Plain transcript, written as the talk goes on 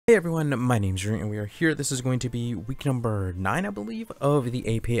Hey everyone, my name's Drew and we are here. This is going to be week number 9, I believe, of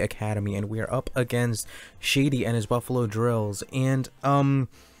the AP Academy, and we are up against Shady and his Buffalo Drills, and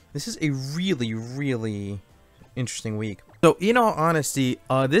this is a really interesting week. So, in all honesty,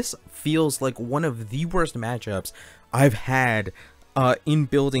 this feels like one of the worst matchups I've had in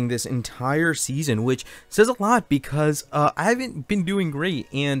building this entire season, which says a lot because I haven't been doing great,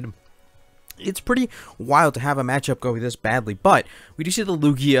 and it's pretty wild to have a matchup go this badly. But we do see the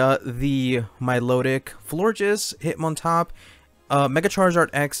Lugia, the Milotic, Florges, Hitmontop, Mega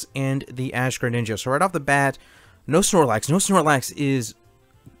Charizard X, and the Ash Greninja. So right off the bat, no Snorlax. No Snorlax is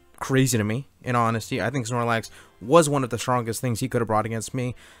crazy to me, in all honesty. I think Snorlax was one of the strongest things he could have brought against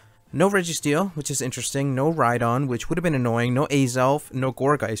me. No Registeel, which is interesting. No Rhydon, which would have been annoying. No Azelf, no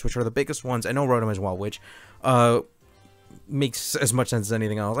Gourgeist, which are the biggest ones, and no Rotom as well, which makes as much sense as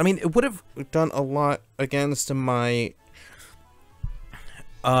anything else. I mean, it would have done a lot against my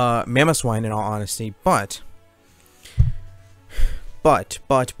Mamoswine, in all honesty, but I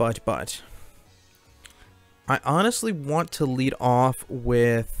honestly want to lead off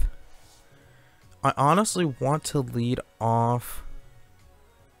with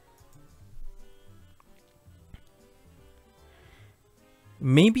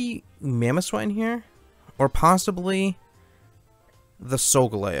maybe Mamoswine here, or possibly the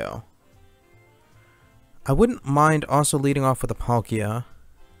Solgaleo. I wouldn't mind also leading off with a Palkia.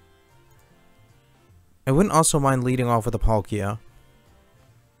 I wouldn't also mind leading off with a Palkia.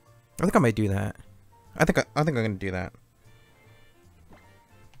 I think I might do that. I think I'm gonna do that.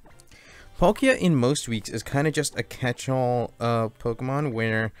 Palkia in most weeks is kind of just a catch-all Pokemon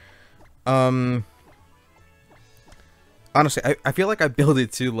where, honestly, I feel like I build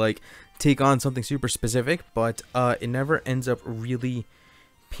it to like take on something super specific, but it never ends up really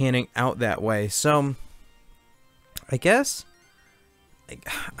panning out that way. So I guess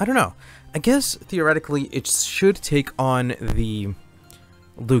I don't know. I guess theoretically it should take on the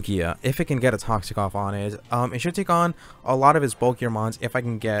Lugia if it can get a Toxic off on it. It should take on a lot of its bulkier mons if I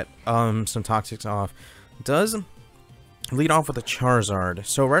can get some Toxics off. It does lead off with a Charizard.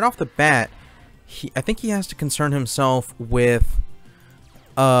 So right off the bat, I think he has to concern himself with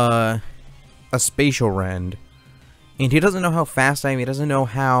a Spatial Rend, and he doesn't know how fast I am. He doesn't know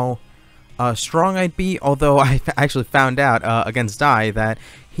how strong I'd be, although I actually found out against Dai that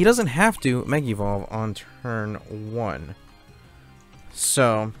he doesn't have to Mega Evolve on turn 1.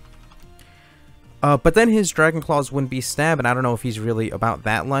 So but then his Dragon Claws wouldn't be Stab, and I don't know if he's really about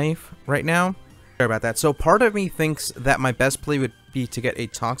that life right now. Sorry about that. So part of me thinks that my best play would be to get a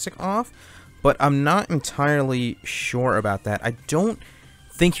Toxic off, but I'm not entirely sure about that. I don't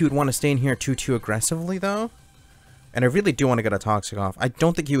think he would want to stay in here too aggressively, though. And I really do want to get a Toxic off. I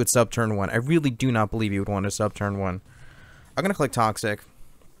don't think he would sub turn 1. I really do not believe he would want to sub turn 1. I'm going to click Toxic.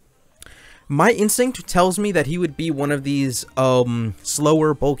 My instinct tells me that he would be one of these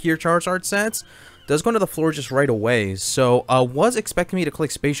slower, bulkier Charizard sets. Does go into the floor just right away. So was expecting me to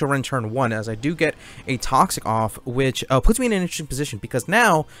click Spatial Rend turn 1, as I do get a Toxic off, which puts me in an interesting position because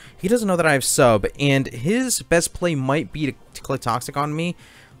now he doesn't know that I have sub, and his best play might be to click Toxic on me,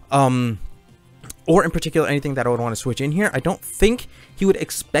 or in particular anything that I would want to switch in here. I don't think he would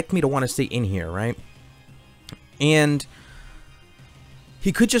expect me to want to stay in here, right? And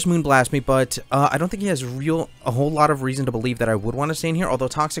he could just Moonblast me, but I don't think he has a whole lot of reason to believe that I would want to stay in here, although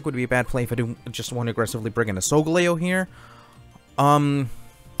Toxic would be a bad play if I do just want to aggressively bring in a Solgaleo here. I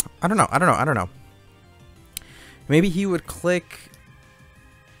don't know. Maybe he would click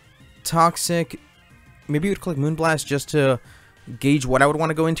Toxic. Maybe he would click Moonblast just to gauge what I would want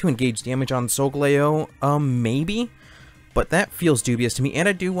to go into and gauge damage on Solgaleo. Maybe. But that feels dubious to me, and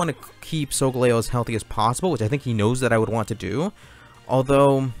I do want to keep Solgaleo as healthy as possible, which I think he knows that I would want to do.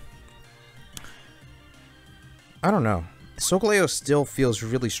 Although, I don't know. Solgaleo still feels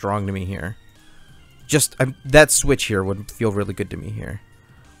really strong to me here. Just, that switch here would feel really good to me here.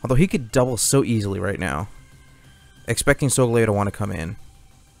 Although he could double so easily right now. Expecting Solgaleo to want to come in.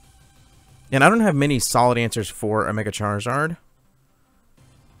 And I don't have many solid answers for a Mega Charizard.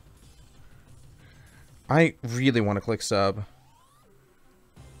 I really want to click sub.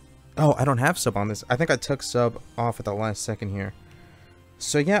 Oh, I don't have sub on this. I think I took sub off at the last second here.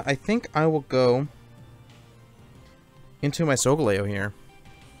 So yeah, I think I will go into my Solgaleo here.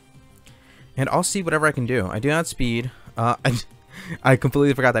 And I'll see whatever I can do. I do outspeed. I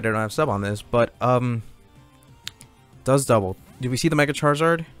completely forgot that I don't have sub on this, but does double. Did we see the Mega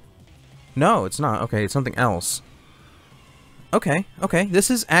Charizard? No, it's not. Okay, it's something else. Okay. This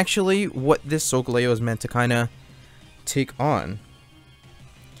is actually what this Solgaleo is meant to kind of take on.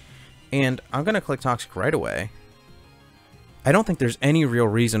 And I'm going to click Toxic right away. I don't think there's any real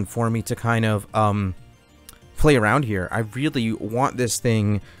reason for me to kind of play around here. I really want this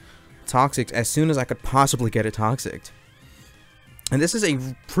thing toxic as soon as I could possibly get it toxic. And this is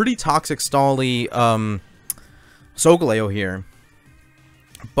a pretty toxic stally Solgaleo here.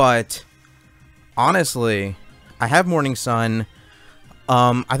 But honestly, I have Morning Sun.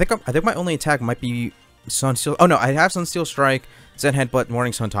 I think my only attack might be Sunsteel. Oh no, I have Sunsteel Strike, Zen Headbutt,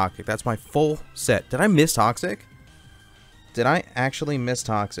 Morning Sun, Toxic. That's my full set. Did I miss Toxic? Did I actually miss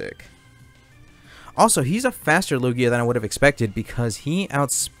Toxic? Also, he's a faster Lugia than I would have expected because he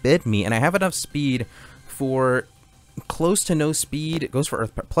outsped me, and I have enough speed for close to no speed. It goes for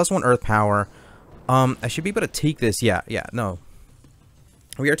Earth, +1 Earth Power. I should be able to take this. Yeah, no.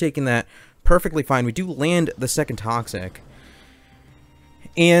 We are taking that perfectly fine. We do land the second Toxic.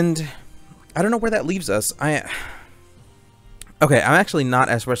 And I don't know where that leaves us. Okay, I'm actually not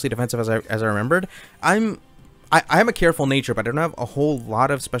as especially defensive as I remembered. I am a careful nature, but I don't have a whole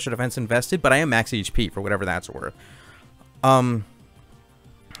lot of special defense invested, but I am max HP for whatever that's worth. And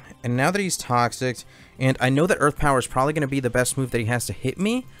now that he's toxic, and I know that Earth Power is probably going to be the best move that he has to hit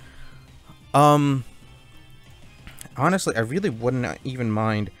me. Honestly, I really wouldn't even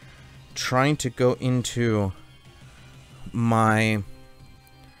mind trying to go into my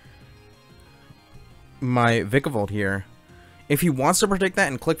Vikavolt here. If he wants to predict that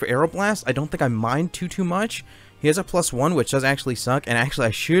and click for Aeroblast, I don't think I mind too much. He has a +1, which does actually suck, and actually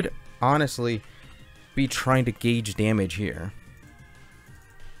I should honestly be trying to gauge damage here.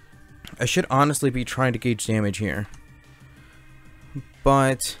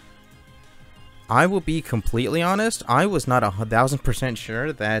 But I will be completely honest, I was not 1000%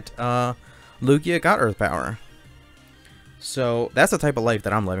 sure that Lugia got Earth Power. So that's the type of life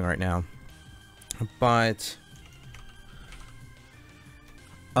that I'm living right now. But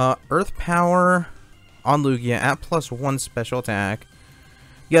Earth Power on Lugia at +1 special attack.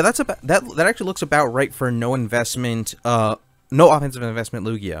 Yeah, that's about that actually looks about right for no investment, no offensive investment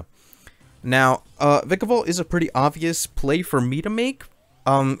Lugia. Now, Vikavolt is a pretty obvious play for me to make.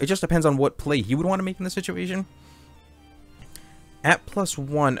 It just depends on what play he would want to make in this situation. At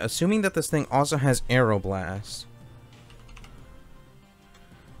 +1, assuming that this thing also has Aeroblast.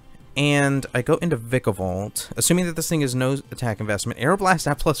 And I go into Vikavolt, assuming that this thing is no attack investment. Aeroblast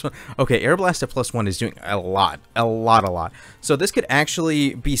at +1. Okay, Aeroblast at +1 is doing a lot. So this could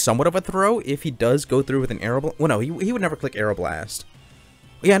actually be somewhat of a throw if he does go through with an Aeroblast. Well, no, he would never click Aeroblast.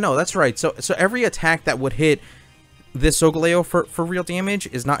 Yeah, no, that's right. So every attack that would hit this Solgaleo for real damage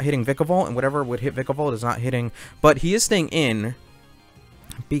is not hitting Vikavolt, and whatever would hit Vikavolt is not hitting. But he is staying in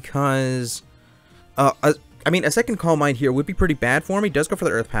because I mean, a second Calm Mind here would be pretty bad for me. He does go for the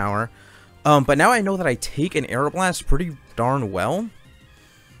Earth Power. But now I know that I take an Aeroblast pretty darn well.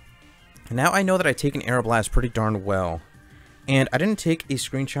 And I didn't take a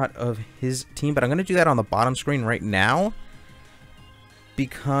screenshot of his team, but I'm going to do that on the bottom screen right now.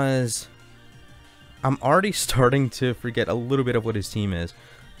 Because I'm already starting to forget a little bit of what his team is.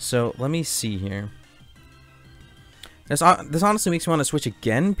 So let me see here. This honestly makes me want to switch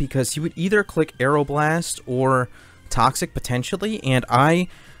again, because he would either click Aeroblast or Toxic potentially, and I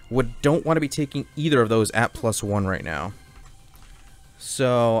don't want to be taking either of those at +1 right now.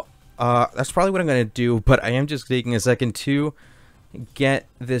 So that's probably what I'm going to do, but I am just taking a second to get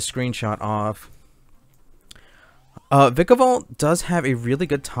this screenshot off. Vikavolt does have a really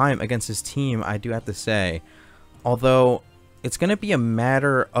good time against his team, I do have to say. Although, it's going to be a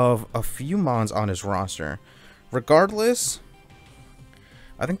matter of a few Mons on his roster. Regardless,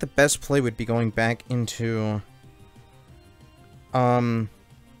 I think the best play would be going back into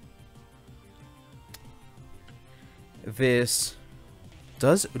this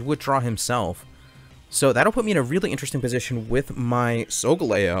does withdraw himself. So that'll put me in a really interesting position with my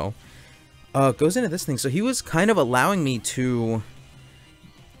Solgaleo. Goes into this thing. So he was kind of allowing me to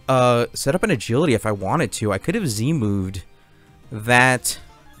set up an agility if I wanted to. I could have Z-moved that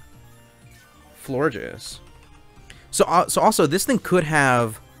Florges. So also this thing could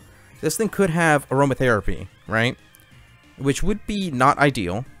have aromatherapy, right? Which would be not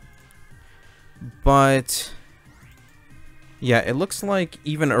ideal. But yeah, it looks like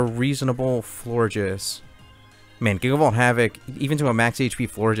even a reasonable Florges. Man, Gigavolt Havoc, even to a max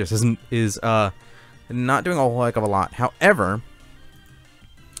HP Florges, is not doing a whole heck of a lot. However,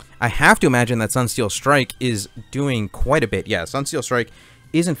 I have to imagine that Sunsteel Strike is doing quite a bit. Yeah, Sunsteel Strike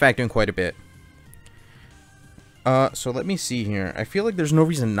is in fact doing quite a bit. So let me see here. I feel like there's no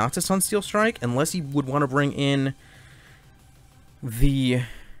reason not to Sunsteel Strike unless he would want to bring in the...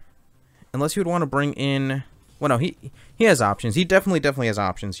 Unless he would want to bring in... Well, no, he has options. He definitely has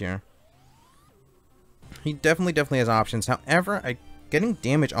options here. He definitely has options. However, getting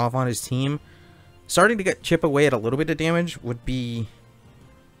damage off on his team, starting to chip away at a little bit of damage would be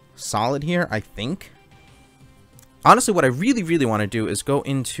solid here, I think. Honestly, what I really want to do is go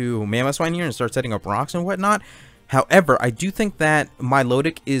into Mammoth Swine here and start setting up rocks and whatnot. However, I do think that my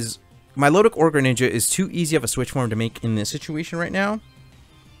Lodic Orgar Ninja is too easy of a switch for him to make in this situation right now.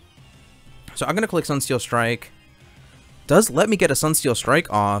 So I'm going to click Sunsteel Strike. Does let me get a Sunsteel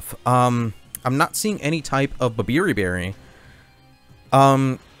Strike off. I'm not seeing any type of Babiri Berry.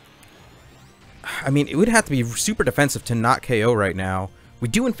 I mean, it would have to be super defensive to not KO right now. We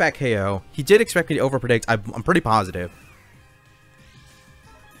do, in fact, KO. He did expect me to overpredict. I'm pretty positive.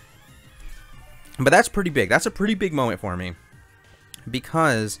 But that's pretty big. That's a pretty big moment for me.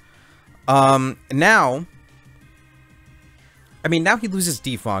 Because, now... I mean, now he loses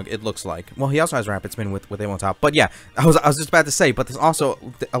Defog, it looks like. Well, he also has Rapid Spin with A1 top. But yeah, I was just about to say, but this also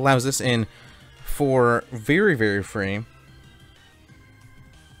allows this in for very free.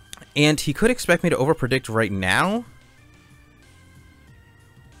 And he could expect me to overpredict right now.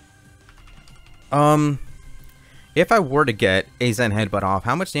 If I were to get a Zen Headbutt off,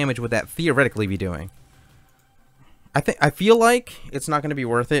 how much damage would that theoretically be doing? I feel like it's not going to be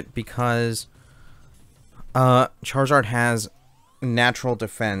worth it because Charizard has natural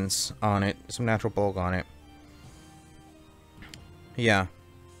defense on it, some natural bulk on it. Yeah.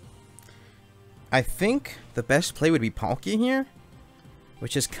 I think the best play would be Palkia here,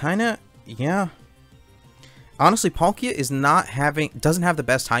 which is kind of, yeah. Honestly, Palkia is doesn't have the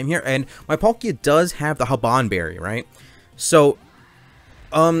best time here, and my Palkia does have the Haban Berry, right? So,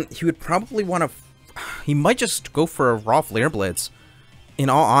 he would probably want to, he might just go for a raw Flare Blitz, in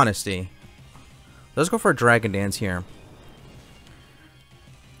all honesty. Let's go for a Dragon Dance here.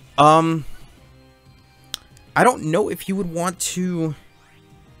 I don't know if you would want to...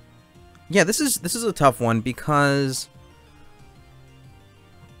 Yeah, this is a tough one because...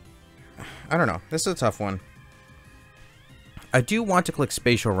 I don't know. This is a tough one. I do want to click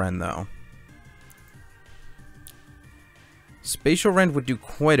Spatial Rend, though. Spatial Rend would do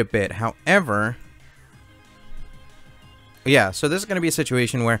quite a bit. However... Yeah, so this is going to be a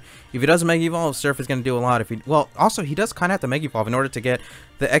situation where if he does a Mega Evolve, Surf is going to do a lot. If he, well, also, he does kind of have to Mega Evolve in order to get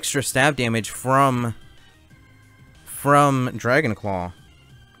the extra stab damage from Dragon Claw.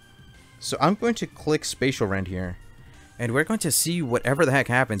 So I'm going to click Spatial Rend here. And we're going to see whatever the heck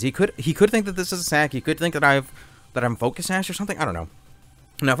happens. He could think that this is a sack. He could think that I'm Focus Sash or something. I don't know.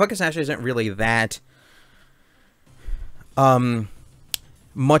 Now, Focus Sash isn't really that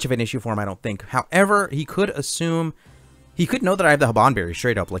much of an issue for him, I don't think. However, he could assume... He could know that I have the Haban Berry,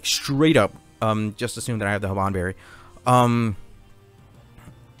 straight up. Like, straight up, just assume that I have the Haban Berry.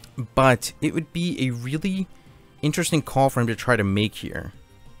 But it would be a really interesting call for him to try to make here.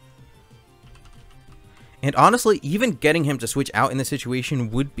 And honestly, even getting him to switch out in this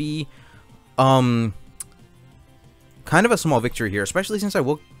situation would be, kind of a small victory here. Especially since I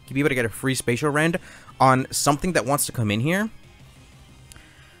will be able to get a free Spatial Rend on something that wants to come in here.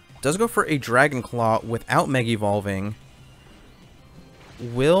 Does go for a Dragon Claw without Mega Evolving.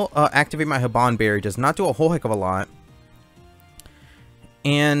 Will activate my Haban Berry. Does not do a whole heck of a lot.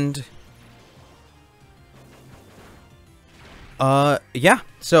 And... yeah.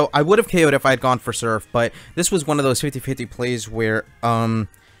 So, I would have KO'd if I had gone for Surf, but this was one of those 50-50 plays where,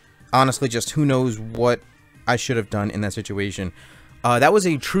 honestly, just who knows what I should have done in that situation. That was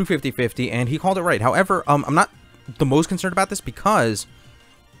a true 50-50, and he called it right. However, I'm not the most concerned about this because...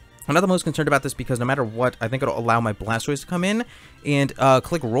 I'm not the most concerned about this because no matter what, I think it'll allow my Blastoise to come in and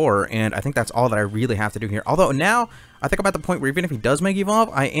click Roar, and I think that's all that I really have to do here. Although now, I think I'm at the point where even if he does Mega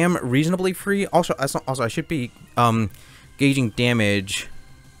Evolve, I am reasonably free. Also, I should be gauging damage.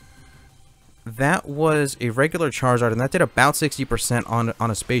 That was a regular Charizard, and that did about 60%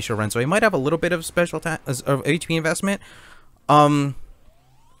 on a Spatial Rend, so he might have a little bit of special of HP investment. But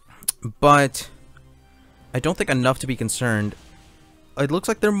I don't think enough to be concerned. It looks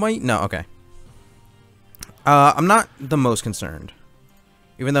like there might... No, okay. I'm not the most concerned.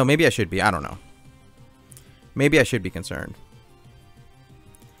 Even though maybe I should be. I don't know. Maybe I should be concerned.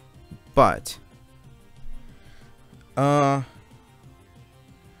 But... I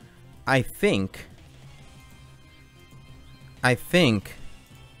think...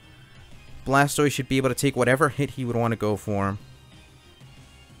 Blastoise should be able to take whatever hit he would want to go for.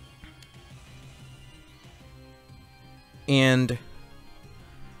 And...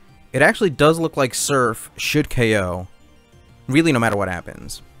 it actually does look like Surf should KO, really no matter what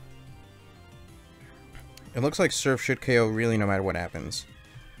happens. It looks like Surf should KO really no matter what happens.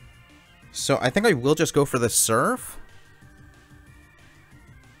 So I think I will just go for the Surf.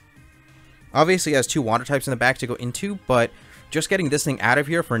 Obviously, it has 2 water types in the back to go into, but just getting this thing out of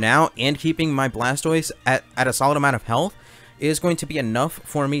here for now and keeping my Blastoise at a solid amount of health is going to be enough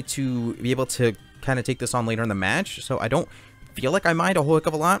for me to be able to kind of take this on later in the match. So I don't feel like I mind a whole heck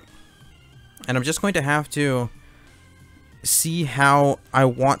of a lot. And I'm just going to have to see how I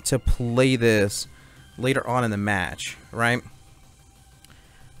want to play this later on in the match, right?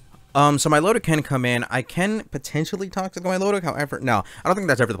 So my Loda can come in. I can potentially talk to my Loda, however, no, I don't think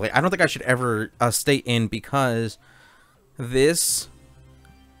that's ever the play. I don't think I should ever stay in, because this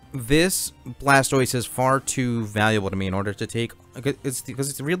Blastoise is far too valuable to me in order to take, because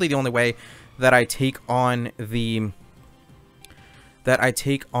it's really the only way that I take on the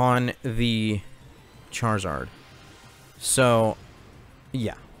Charizard. So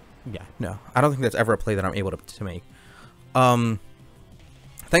yeah, no, I don't think that's ever a play that I'm able to make.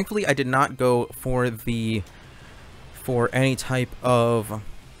 Thankfully, I did not go for any type of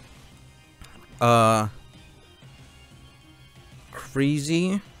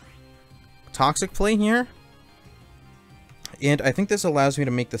crazy toxic play here. And I think this allows me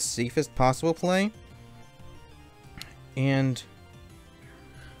to make the safest possible play. And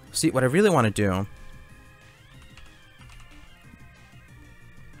see, what I really want to do...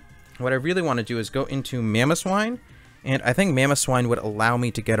 What I really want to do is go into Mamoswine. And I think Mamoswine would allow me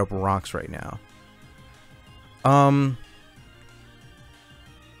to get up rocks right now.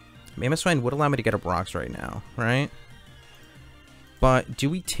 Mamoswine would allow me to get up rocks right now, right? But do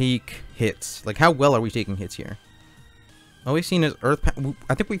we take hits? Like, how well are we taking hits here? All we've seen is Earth...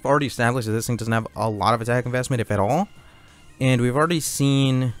 I think we've already established that this thing doesn't have a lot of attack investment, if at all. And we've already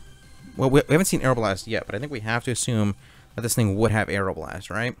seen... Well, we haven't seen Aeroblast yet, but I think we have to assume that this thing would have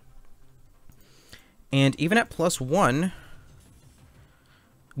Aeroblast, right? And even at +1...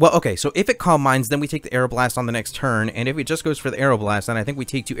 Well, okay, so if it Calm Minds, then we take the Aeroblast on the next turn, and if it just goes for the Aeroblast, then I think we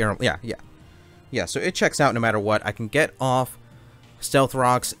take 2 Aero... Yeah, so it checks out no matter what. I can get off Stealth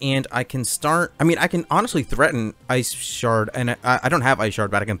Rocks, and I can start... I mean, I can honestly threaten Ice Shard, and I don't have Ice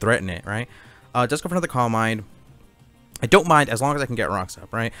Shard, but I can threaten it, right? Just go for another Calm Mind. I don't mind as long as I can get rocks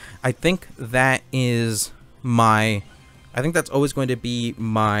up, right? I think that is my... I think that's always going to be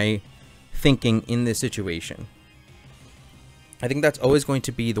my thinking in this situation. I think that's always going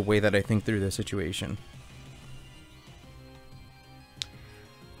to be the way that I think through this situation.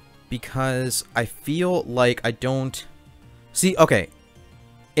 Because I feel like I don't... See, okay.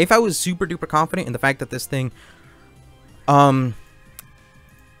 If I was super duper confident in the fact that this thing... that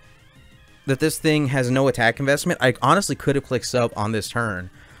this thing has no attack investment, I honestly could have clicked sub on this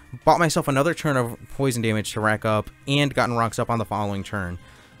turn. Bought myself another turn of poison damage to rack up, and gotten rocks up on the following turn.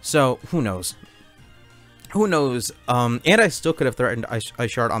 So, who knows? Who knows? And I still could have threatened Ice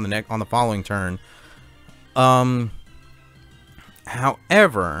Shard on the following turn. However,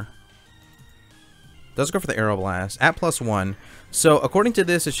 let's go for the Aeroblast at +1. So according to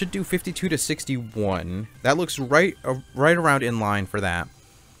this, it should do 52 to 61. That looks right around in line for that.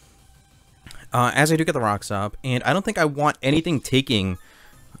 As I do get the rocks up, and I don't think I want anything taking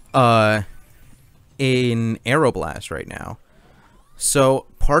an Aeroblast right now. So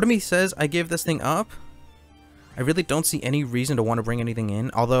part of me says I give this thing up. I really don't see any reason to want to bring anything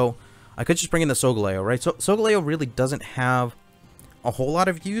in, although I could just bring in the Solgaleo, right? So Solgaleo really doesn't have a whole lot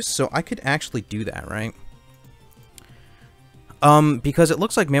of use, so I could actually do that, right? Because it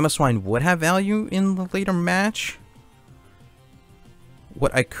looks like Mamoswine would have value in the later match.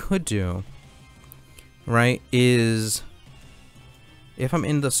 What I could do, right, is if I'm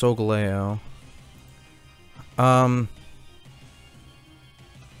in the Solgaleo,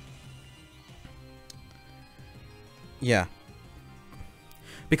 yeah.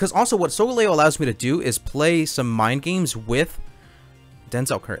 Because also what Solgaleo allows me to do is play some mind games with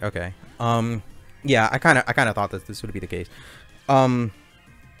Denzel Curry. Okay. Yeah, I kind of thought that this would be the case.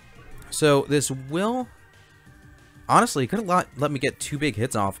 So this will honestly could have let me get 2 big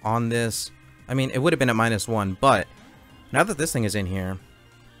hits off on this. I mean, it would have been at -1, but now that this thing is in here,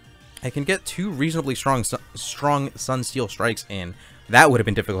 I can get 2 reasonably strong Sunsteel strikes in. That would have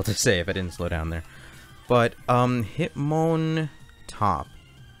been difficult to say if I didn't slow down there. But Hitmontop.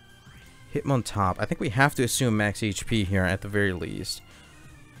 I think we have to assume max HP here at the very least.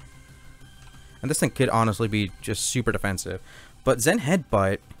 And this thing could honestly be just super defensive. But Zen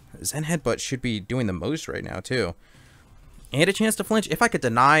Headbutt should be doing the most right now too. And a chance to flinch. If I could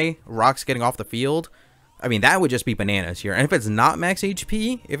deny rocks getting off the field, I mean, that would just be bananas here. And if it's not max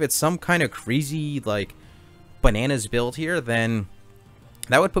HP, if it's some kind of crazy, like, bananas build here, then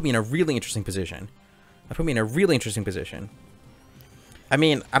that would put me in a really interesting position. That put me in a really interesting position. I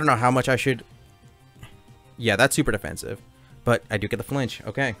mean, I don't know how much I should... Yeah, that's super defensive. But I do get the flinch.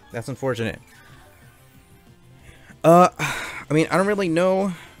 Okay, that's unfortunate. I mean, I don't really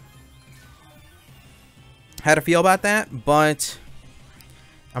know how to feel about that, but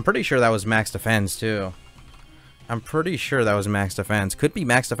I'm pretty sure that was max defense too. I'm pretty sure that was max defense. Could be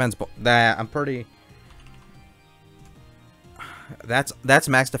max defense, but that I'm pretty. That's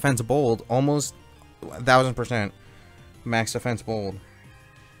max defense bold, almost 1000% max defense bold.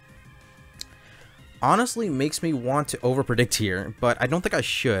 Honestly, makes me want to overpredict here, but I don't think I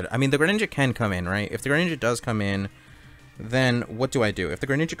should. I mean, the Greninja can come in, right? If the Greninja does come in, then what do I do? If the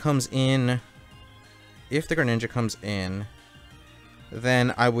Greninja comes in,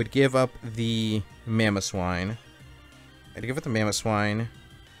 then I would give up the Mamoswine. I'd give it the Mamoswine,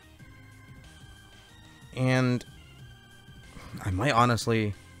 and I might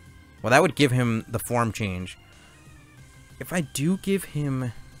honestly, well, that would give him the form change. If I do give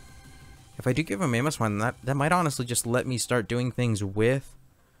him Mamoswine, that might honestly just let me start doing things with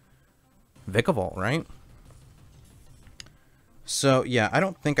Vikavolt, right? So, yeah, I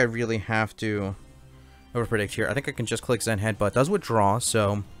don't think I really have to overpredict here. I think I can just click Zen Headbutt. Does withdraw,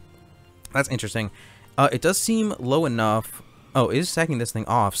 so that's interesting. It does seem low enough. Oh, it is sacking this thing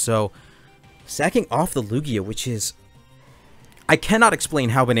off, so sacking off the Lugia, which is... I cannot explain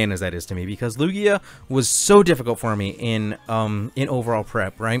how bananas that is to me, because Lugia was so difficult for me in overall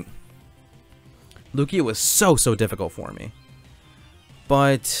prep, right? Lugia was so difficult for me.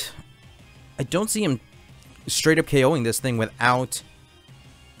 But I don't see him straight up KOing this thing without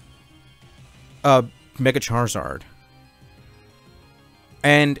Mega Charizard.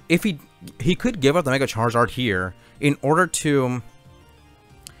 And if he could give up the Mega Charizard here in order to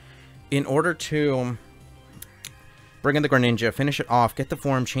bring in the Greninja, finish it off, get the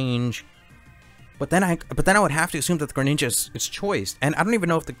form change. But then I would have to assume that the Greninja is choiced, and I don't even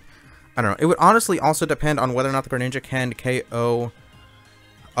know if I don't know. It would honestly also depend on whether or not the Greninja can KO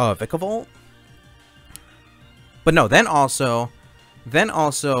Vikavolt. But no, then also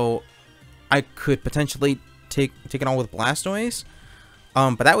I could potentially take it on with Blastoise.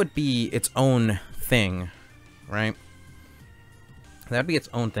 But that would be its own thing, right? That'd be its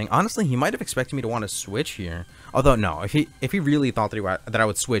own thing. Honestly, he might have expected me to want to switch here. Although no, if he really thought that I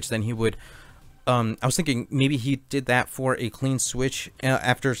would switch, then he would. I was thinking maybe he did that for a clean switch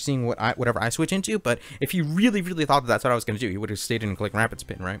after seeing whatever I switch into. But if he really thought that that's what I was going to do, he would have stayed in Click Rapid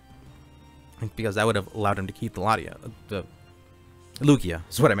Spin, right? Because that would have allowed him to keep the Lugia,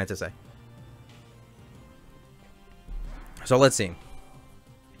 is what I meant to say. So let's see.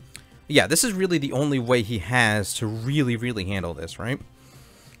 Yeah, this is really the only way he has to really handle this, right?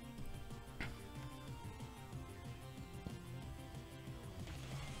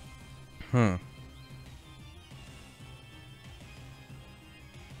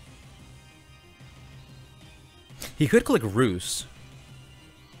 He could click Roost.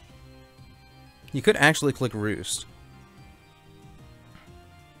 He could actually click Roost.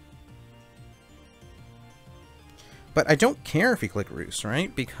 But I don't care if he click Roost,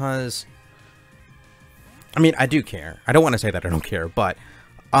 right? Because... I mean, I do care. I don't want to say that I don't care, but...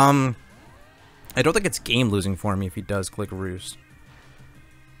 I don't think it's game losing for me if he does click Roost.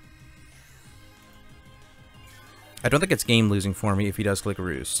 I don't think it's game losing for me if he does click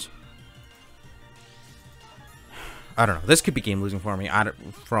Roost. I don't know. This could be game losing for me,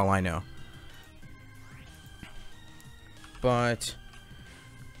 for all I know. But...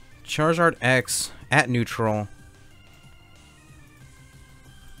 Charizard X at neutral...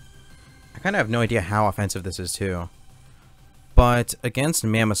 I kind of have no idea how offensive this is, too. But against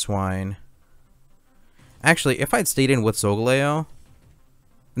Mamoswine... Actually, if I'd stayed in with Solgaleo...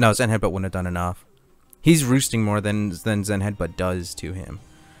 No, Zen Headbutt wouldn't have done enough. He's roosting more than Zen Headbutt does to him.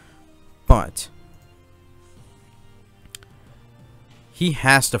 But... he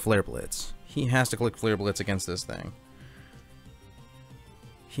has to Flare Blitz. He has to click Flare Blitz against this thing.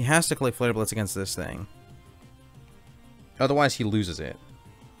 He has to click Flare Blitz against this thing. Otherwise, he loses it.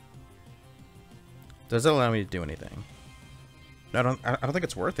 Does it allow me to do anything? I don't think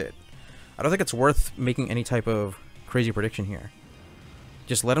it's worth it. I don't think it's worth making any type of crazy prediction here.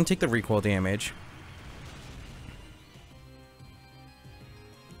 Just let him take the recoil damage.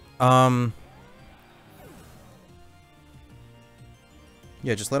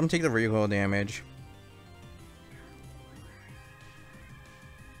 Yeah, just let him take the recoil damage.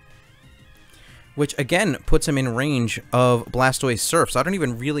 Which, again, puts him in range of Blastoise Surf, so I don't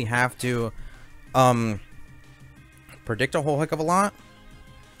even really have to predict a whole heck of a lot.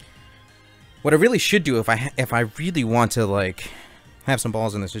 What I really should do if I really want to, like, have some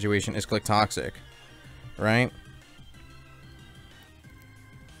balls in this situation is click Toxic, right?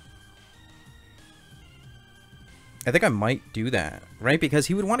 I think I might do that, right? Because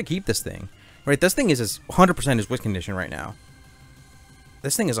he would want to keep this thing, right? This thing is 100% his win condition right now.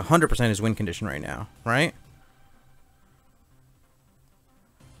 This thing is 100% his win condition right now, right?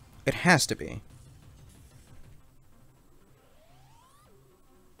 It has to be.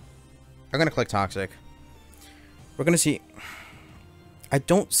 I'm gonna click Toxic. We're gonna see. I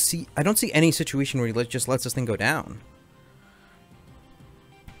don't see any situation where he just lets this thing go down.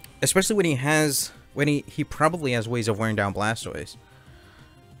 Especially when he probably has ways of wearing down Blastoise.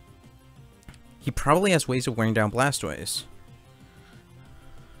 He probably has ways of wearing down Blastoise.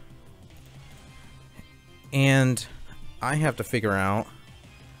 And I have to figure out.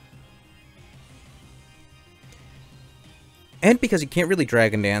 And because he can't really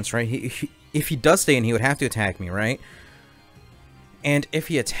Dragon Dance, right? If he does stay in, he would have to attack me, right? And if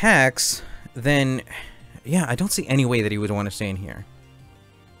he attacks, then... yeah, I don't see any way that he would want to stay in here.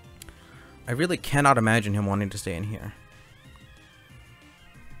 I really cannot imagine him wanting to stay in here.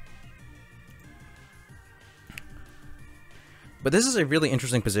 But this is a really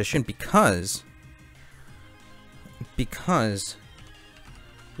interesting position because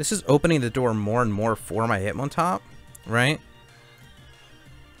this is opening the door more and more for my Hitmontop, right?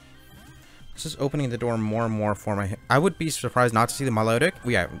 This is opening the door more and more for my... I would be surprised not to see the Milotic.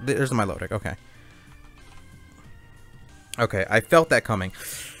 Yeah, there's the Milotic. Okay. Okay, I felt that coming.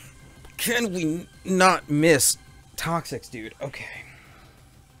 Can we not miss Toxics, dude? Okay.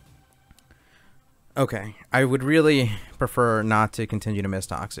 Okay. I would really prefer not to continue to miss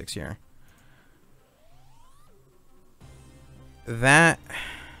Toxics here. That...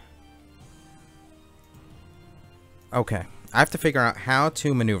 okay. I have to figure out how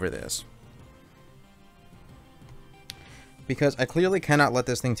to maneuver this. Because I clearly cannot let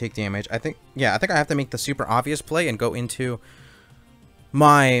this thing take damage. I think I have to make the super obvious play and go into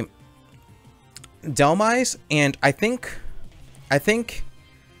my Delmise, and I think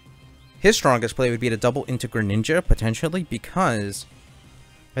his strongest play would be to double into Greninja, potentially, because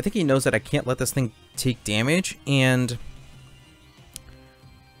I think he knows that I can't let this thing take damage, and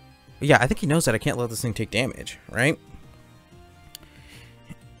yeah, I think he knows that I can't let this thing take damage, right?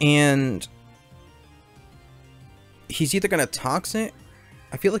 And he's either going to Toxic.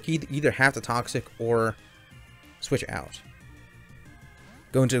 I feel like you either have to Toxic or switch out.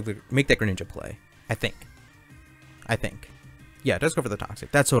 Go into make that Greninja play. I think. Yeah, just go for the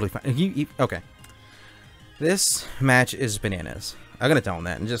Toxic. That's totally fine. Okay. This match is bananas. I'm gonna tell him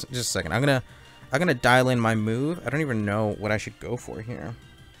that in just a second. I'm gonna dial in my move. I don't even know what I should go for here.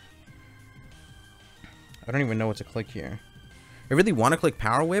 I don't even know what to click here. I really want to click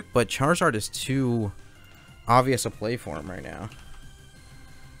Power Whip, but Charizard is too obvious a play for him right now.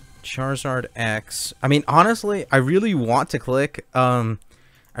 Charizard X. I mean, honestly, I really want to click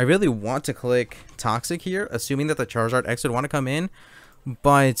Toxic here, assuming that the Charizard X would want to come in,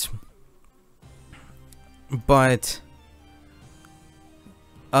 but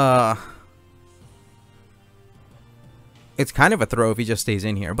it's kind of a throw if he just stays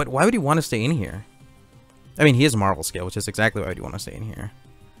in here. But why would he want to stay in here? I mean, he is Marvel Scale, which is exactly why would he want to stay in here.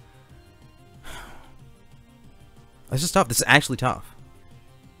 This is tough. This is actually tough.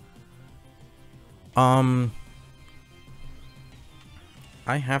 I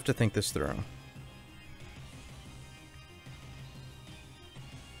have to think this through.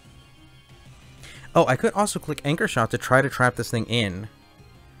 Oh, I could also click Anchor Shot to try to trap this thing in.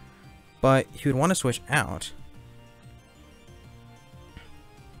 But he would want to switch out.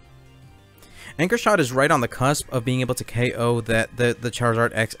 Anchor Shot is right on the cusp of being able to KO the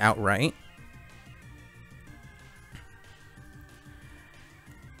Charizard X outright.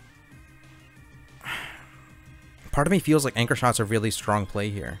 Part of me feels like Anchor Shot's a really strong play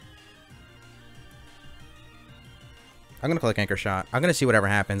here. I'm going to click Anchor Shot. I'm going to see whatever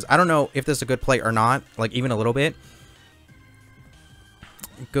happens. I don't know if this is a good play or not, like even a little bit.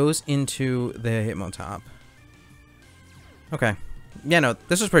 It goes into the Hitmontop. Okay. Yeah, no,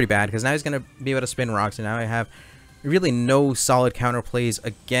 this is pretty bad because now he's going to be able to spin rocks, and now I have really no solid counter plays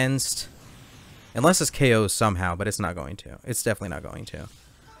against... unless it's KOs somehow, but it's not going to. It's definitely not going to.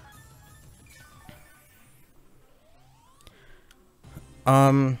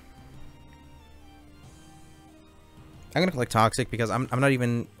 I'm gonna click Toxic because I'm not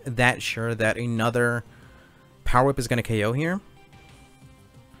even that sure that another Power Whip is gonna KO here.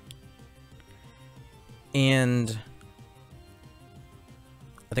 And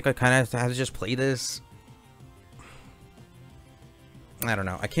I think I kind of have to just play this. I don't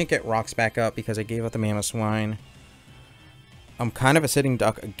know. I can't get rocks back up because I gave up the Mamoswine. I'm kind of a sitting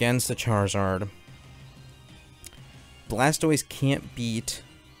duck against the Charizard. Blastoise can't beat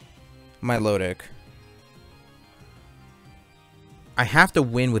Milotic. I have to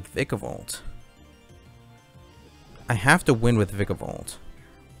win with Vikavolt. I have to win with Vikavolt.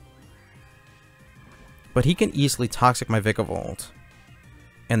 But he can easily Toxic my Vikavolt.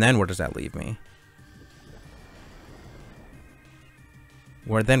 And then where does that leave me?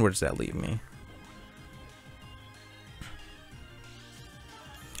 Where does that leave me?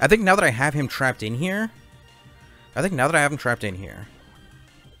 I think now that I have him trapped in here... I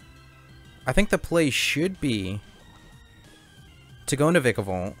think the play should be to go into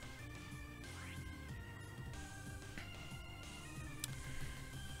Vikavolt.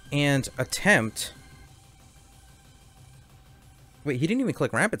 And attempt... Wait, he didn't even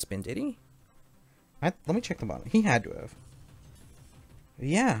click Rapid Spin, did he? Let me check the bottom. He had to have.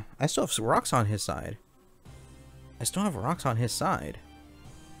 Yeah, I still have rocks on his side.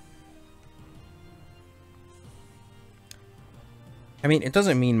 I mean, it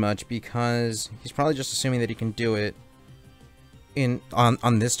doesn't mean much because he's probably just assuming that he can do it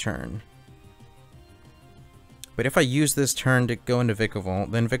on this turn. But if I use this turn to go into Vikavolt,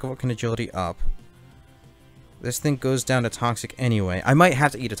 then Vikavolt can Agility up. This thing goes down to Toxic anyway. I might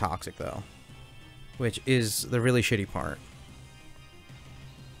have to eat a Toxic, though. Which is the really shitty part.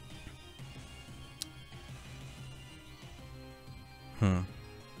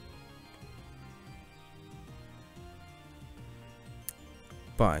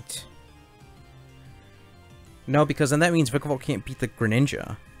 But... no, because then that means Vikavolt can't beat the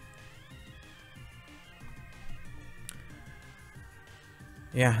Greninja.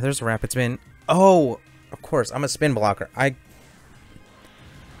 Yeah, there's a Rapid Spin. Oh! Of course, I'm a spin blocker. I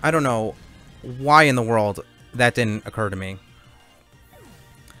don't know why in the world that didn't occur to me.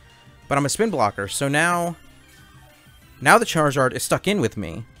 But I'm a spin blocker, so now the Charizard is stuck in with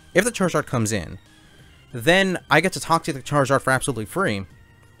me. If the Charizard comes in, then I get to Toxic the Charizard for absolutely free.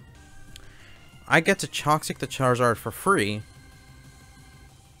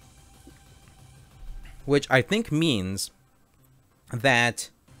 Which I think means that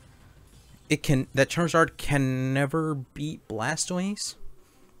that Charizard can never beat Blastoise.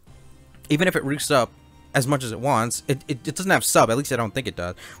 Even if it roosts up as much as it wants, it doesn't have sub, at least I don't think it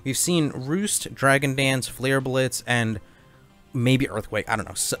does. We've seen Roost, Dragon Dance, Flare Blitz, and maybe Earthquake. I don't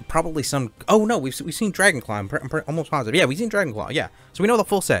know. Probably some... oh no, we've seen Dragon Claw. I'm almost positive. Yeah, we've seen Dragon Claw, yeah. So we know the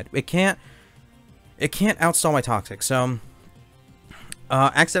full set. It can't outstall my Toxic, so...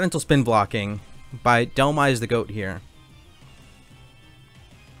 accidental spin blocking by Delmise the Goat here.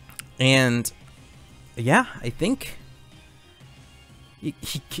 And yeah, I think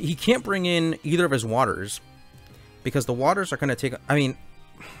he can't bring in either of his waters because the waters are going to take... I mean,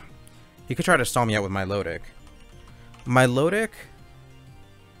 he could try to stall me out with my Milotic.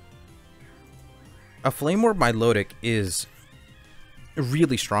 A Flame Orb Milotic is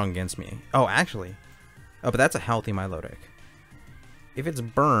really strong against me. Oh, actually. Oh, but that's a healthy Milotic. If it's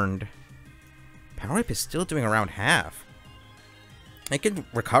burned, Power Whip is still doing around half. It could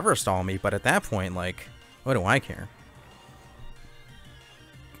recover stall me, but at that point, like, what do I care?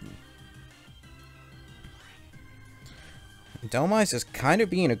 Delmise is kind of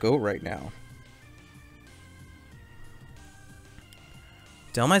being a goat right now.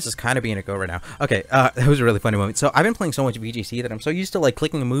 Okay, that was a really funny moment. So I've been playing so much VGC that I'm so used to like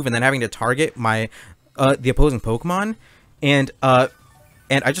clicking a move and then having to target my the opposing Pokemon, and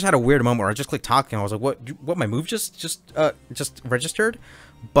I just had a weird moment where I just clicked Toxic and I was like, what my move just registered?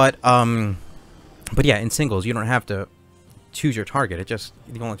 But yeah, in singles you don't have to choose your target. It just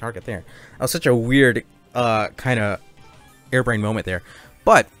the only target there. That was such a weird kind of airbrain moment there.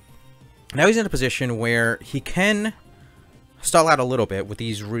 But now he's in a position where he can stall out a little bit with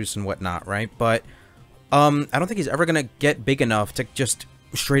these roosts and whatnot, right? But I don't think he's ever gonna get big enough to just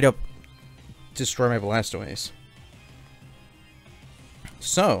straight up destroy my Blastoise.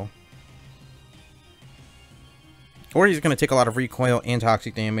 So, or he's going to take a lot of recoil and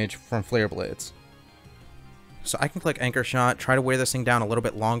toxic damage from Flare Blitz. So I can click Anchor Shot, try to wear this thing down a little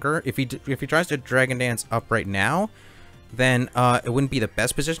bit longer. If he tries to Dragon Dance up right now, then it wouldn't be the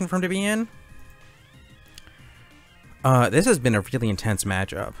best position for him to be in. This has been a really intense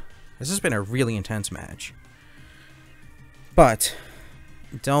matchup. But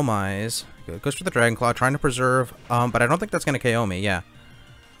Delmise goes for the Dragon Claw, trying to preserve, but I don't think that's going to KO me, yeah.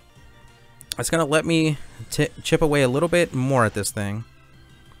 It's going to let me chip away a little bit more at this thing.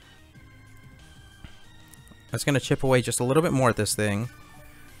 It's going to chip away just a little bit more at this thing.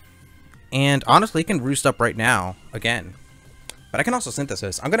 And honestly, it can roost up right now, again. But I can also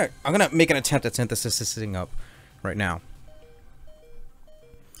Synthesis. I'm gonna make an attempt at Synthesising up right now.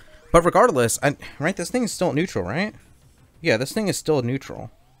 But regardless, right, this thing is still neutral, right? Yeah, this thing is still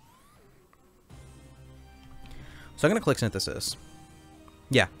neutral. So I'm going to click Synthesis.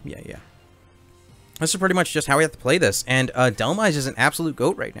 Yeah. This is pretty much just how we have to play this. And Delmise is an absolute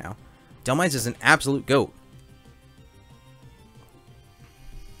GOAT right now. Delmise is an absolute GOAT.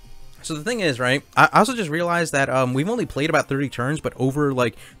 So the thing is, right, I also just realized that we've only played about 30 turns, but over,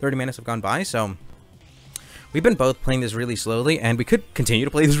 like, 30 minutes have gone by, so we've been both playing this really slowly, and we could continue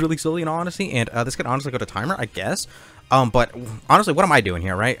to play this really slowly in all honesty, and this could honestly go to timer, I guess. But honestly, what am I doing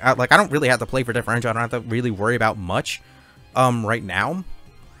here, right? Like, I don't really have to play for differential. I don't have to really worry about much right now.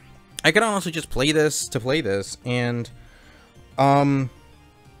 I could honestly just play this to play this, and I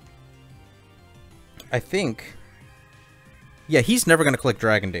think... Yeah, he's never going to click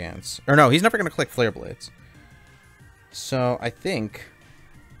Dragon Dance. Or no, he's never going to click Flare Blitz. So, I think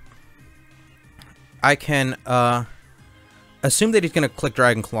I can assume that he's going to click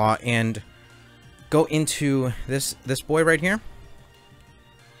Dragon Claw and go into this boy right here.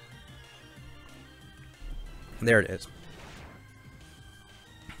 There it is.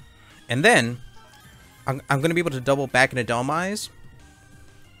 And then I'm going to be able to double back into Delmise.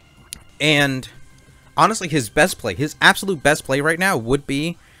 And honestly, his best play, his absolute best play right now would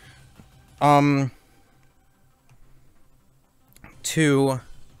be to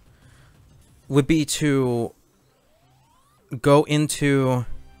go into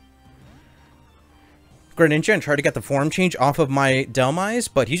Greninja and try to get the form change off of my Delmise,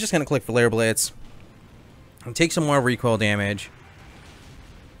 but he's just going to click Flare Blitz and take some more recoil damage.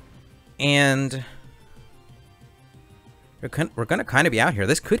 And we're going to kind of be out here.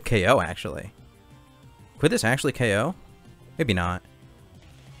 This could KO, actually. Could this actually KO? Maybe not.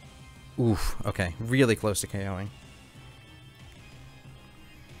 Oof, okay. Really close to KOing.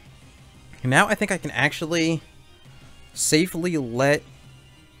 Now I think I can actually safely let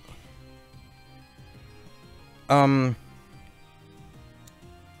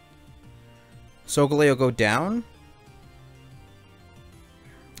Solgaleo go down.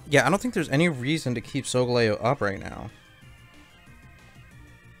 Yeah, I don't think there's any reason to keep Solgaleo up right now.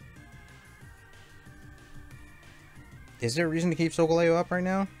 Is there a reason to keep Solgaleo up right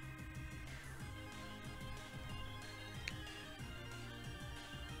now?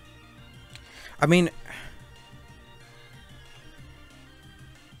 I mean...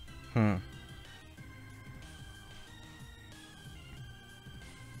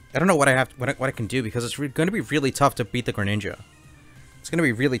 I don't know what I can do, because it's going to be really tough to beat the Greninja. It's going to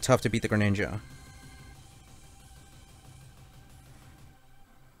be really tough to beat the Greninja.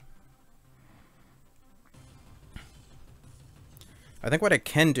 I think what I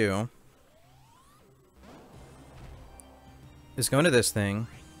can do is go into this thing.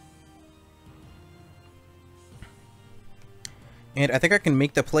 And I think I can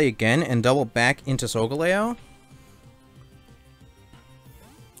make the play again and double back into Solgaleo.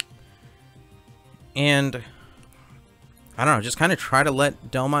 And I don't know, just kind of try to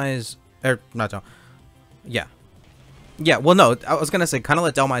let Delmise, or not Del, yeah, well no, I was gonna say kind of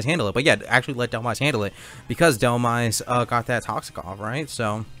let Delmise handle it, but yeah, actually let Delmise handle it, because Delmise got that Toxic off, right?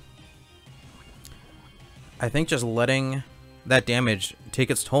 So I think just letting that damage take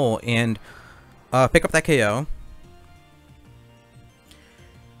its toll and pick up that KO.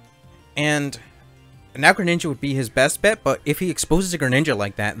 And now Greninja would be his best bet, but if he exposes a Greninja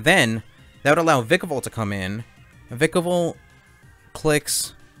like that, then that would allow Vikavolt to come in. Vikavolt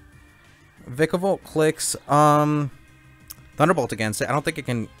clicks Thunderbolt against it. I don't think it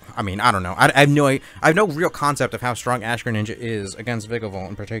can. I mean, I don't know. I have no real concept of how strong Ash Greninja is against Vikavolt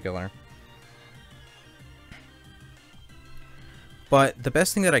in particular. But the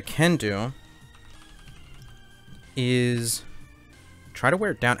best thing that I can do is try to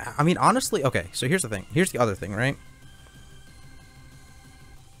wear it down. I mean, honestly, okay, so here's the thing. Here's the other thing, right?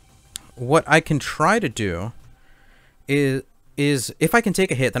 What I can try to do is if I can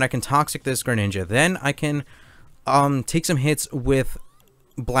take a hit, then I can Toxic this Greninja. Then I can take some hits with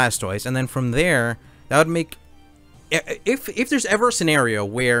Blastoise, and then from there, that would make... If there's ever a scenario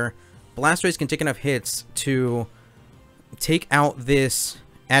where Blastoise can take enough hits to take out this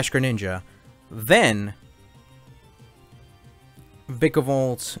Ash Greninja, then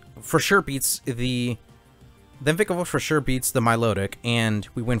Vikavolt for sure beats the... Then Vikavolt for sure beats the Milotic, and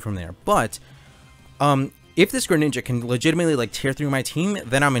we win from there. But if this Greninja can legitimately like tear through my team,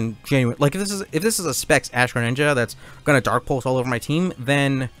 then I'm in genuine. Like if this is a Specs Ash Greninja that's gonna Dark Pulse all over my team,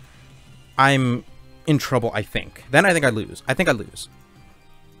 then I'm in trouble. I think. Then I think I lose. I think I lose.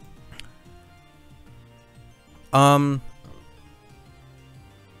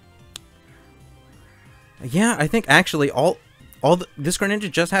 Yeah, I think actually this Greninja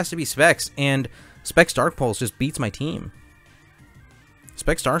just has to be Specs, and Specs Dark Pulse just beats my team.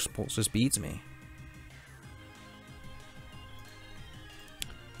 Specs Dark Pulse just beats me.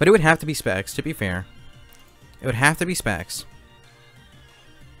 But it would have to be specs, to be fair. It would have to be specs.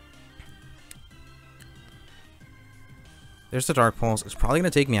 There's the Dark Pulse. It's probably going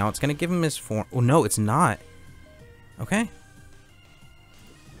to take me out. It's going to give him his form. Oh, no, it's not. Okay.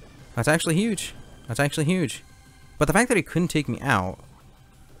 That's actually huge. That's actually huge. But the fact that he couldn't take me out...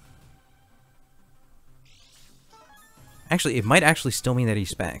 Actually, it might actually still mean that he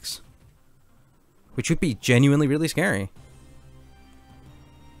specs. Which would be genuinely really scary.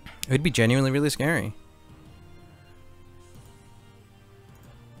 It would be genuinely really scary.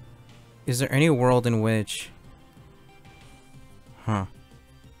 Is there any world in which... Huh.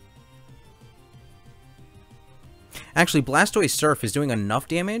 Actually, Blastoise Surf is doing enough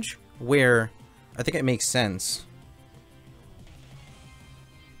damage where I think it makes sense.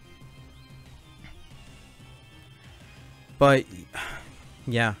 But,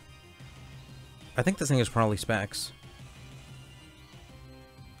 yeah. I think this thing is probably specs.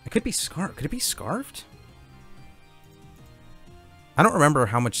 It could be scarfed. Could it be scarfed? I don't remember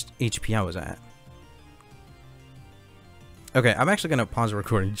how much HP I was at. Okay, I'm actually going to pause the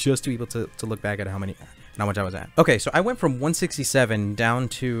recording just to be able to look back at how much I was at. Okay, so I went from 167 down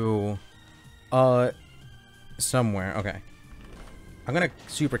to, somewhere. Okay. I'm going to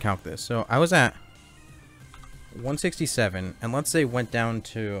super calc this. So I was at 167, and let's say went down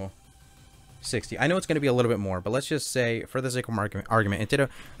to 60. I know it's going to be a little bit more, but let's just say, for the sake of argument, it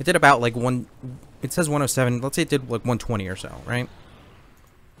did about like it says 107. Let's say it did like 120 or so, right?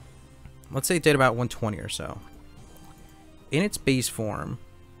 Let's say it did about 120 or so. In its base form.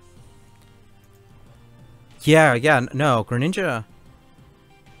 Yeah, no, Greninja.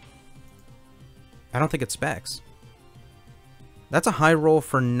 I don't think it specs. That's a high roll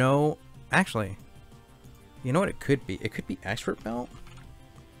for no... Actually, you know what it could be? It could be Expert Belt.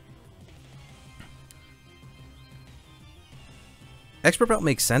 Expert Belt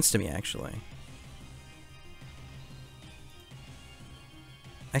makes sense to me, actually.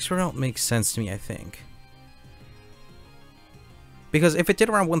 Expert Belt makes sense to me, I think. Because if it did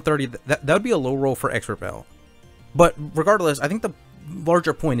around 130, that would be a low roll for Expert Belt. But regardless, I think the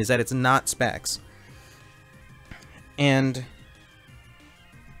larger point is that it's not specs. And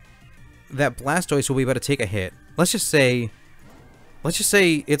that Blastoise will be able to take a hit. Let's just say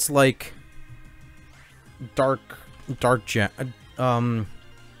it's like Dark Plate.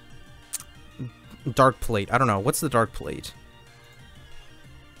 I don't know. What's the Dark Plate?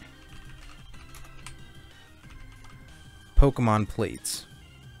 Pokemon plates.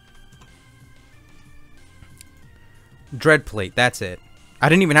 Dread Plate, that's it. I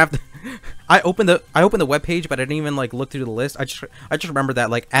didn't even have to I opened the web page, but I didn't even like look through the list. I just remember that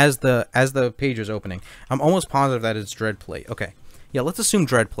like as the page was opening. I'm almost positive that it's Dread Plate. Okay. Yeah, let's assume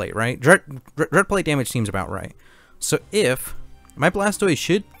Dread Plate, right? Dread Plate damage seems about right. So if my Blastoise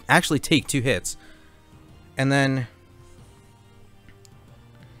should actually take 2 hits. And then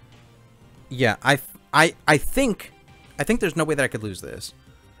yeah, I think there's no way that I could lose this.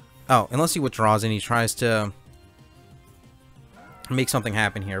 Oh, unless he withdraws and he tries to make something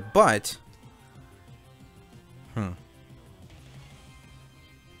happen here. But,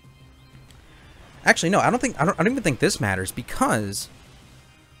 actually, no. I don't even think this matters because,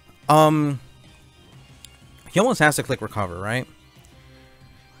 he almost has to click recover, right?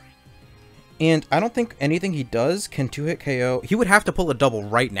 And I don't think anything he does can 2-hit KO. He would have to pull a double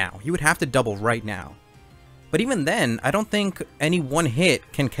right now. He would have to double right now. But even then, I don't think any one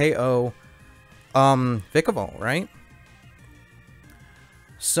hit can KO Vikavolt, right?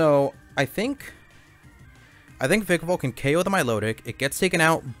 So I think Vikavolt can KO the Milotic. It gets taken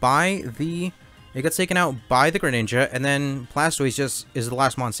out by the Greninja, and then Blastoise just is the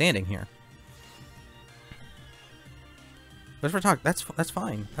last mon standing here. But for talk, that's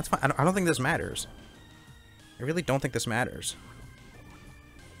fine. That's fine. I don't think this matters. I really don't think this matters.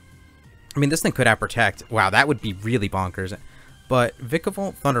 I mean, this thing could have Protect. Wow, that would be really bonkers. But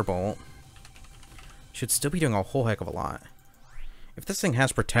Vikavolt Thunderbolt should still be doing a whole heck of a lot. If this thing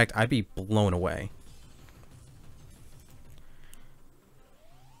has Protect, I'd be blown away.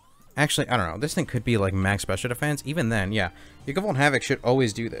 Actually, I don't know. This thing could be like max special defense. Even then, yeah. Vikavolt Havoc should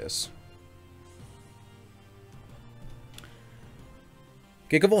always do this.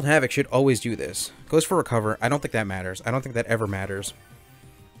 Gigavolt Havoc should always do this. Goes for Recover. I don't think that matters. I don't think that ever matters.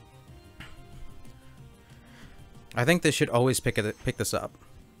 I think this should always pick this up.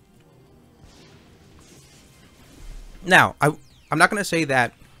 Now, I'm not going to say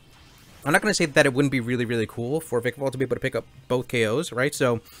that it wouldn't be really, really cool for Vikavolt to be able to pick up both KOs, right?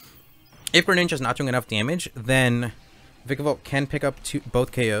 So, if Greninja's not doing enough damage, then Vikavolt can pick up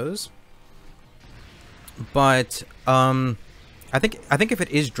both KOs. But, I think if it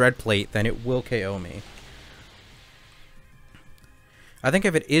is Dreadplate, then it will KO me. I think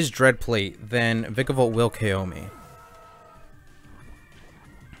if it is Dreadplate, then Vikavolt will KO me.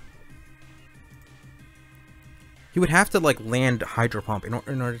 He would have to, like, land Hydro Pump in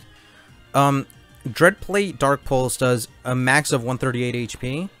order... Dreadplate Dark Pulse does a max of 138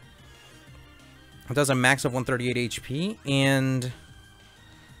 HP. It does a max of 138 HP, and...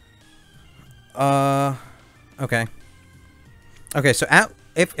 Okay. Okay, so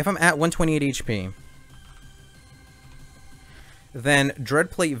if I'm at 128 HP... then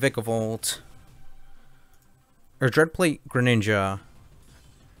Dreadplate Vikavolt, or Dreadplate Greninja,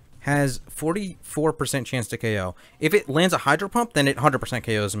 has 44% chance to KO. If it lands a Hydro Pump, then it 100%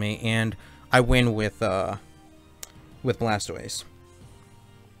 KOs me, and I win with Blastoise.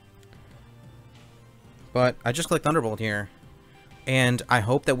 But I just clicked Thunderbolt here, and I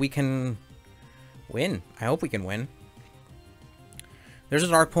hope that we can win. I hope we can win. There's a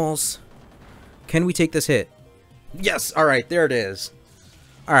Dark Pulse. Can we take this hit? Yes! Alright, there it is.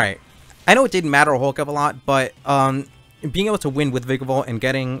 Alright. I know it didn't matter a whole heck of a lot, but being able to win with Vikavolt and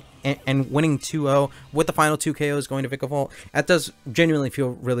getting and winning 2-0 with the final 2 KOs going to Vikavolt, that does genuinely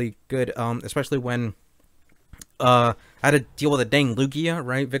feel really good, especially when I had to deal with a dang Lugia,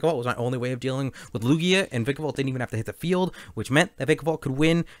 right? Vikavolt was my only way of dealing with Lugia, and Vikavolt didn't even have to hit the field, which meant that Vikavolt could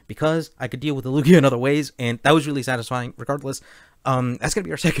win because I could deal with the Lugia in other ways, and that was really satisfying regardless. That's gonna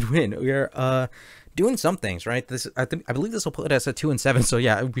be our second win. We are doing some things, right? I believe this will put us at 2-7. So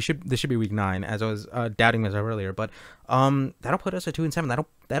yeah, this should be week 9, as I was doubting myself earlier. But that'll put us at 2-7.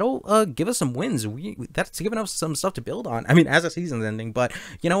 That'll give us some wins. That's giving us some stuff to build on. I mean, as the season's ending, but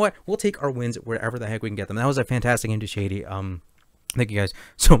you know what? We'll take our wins wherever the heck we can get them. That was a fantastic into Shady. Thank you guys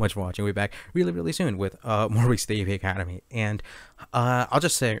so much for watching. We'll be back really, really soon with more weeks of the AP Academy. And I'll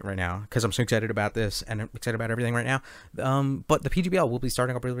just say it right now, because I'm so excited about this and I'm excited about everything right now. But the PGBL will be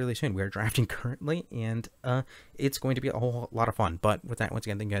starting up really, really soon. We are drafting currently, and it's going to be a whole lot of fun. But with that, once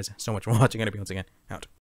again, thank you guys so much for watching. I'm going to be once again out.